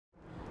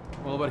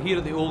Well, we're here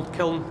at the old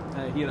kiln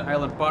here at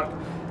Highland Park,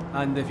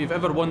 and if you've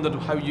ever wondered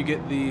how you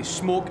get the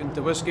smoke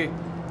into whisky,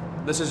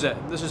 this is it.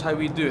 This is how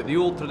we do it, the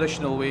old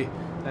traditional way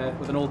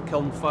with an old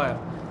kiln fire.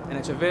 And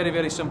it's a very,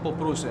 very simple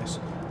process.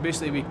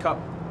 Basically, we cut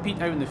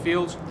peat out in the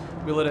fields,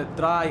 we let it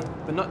dry,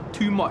 but not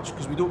too much,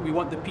 because we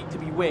want the peat to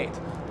be wet,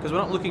 because we're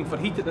not looking for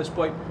heat at this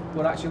point,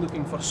 we're actually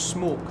looking for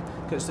smoke,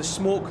 because it's the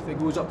smoke that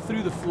goes up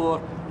through the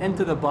floor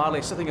into the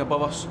barley sitting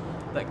above us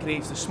that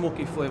creates the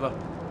smoky flavour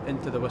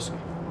into the whisky.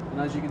 And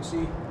as you can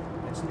see,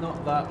 it's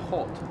not that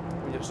hot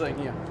when you're sitting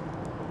here.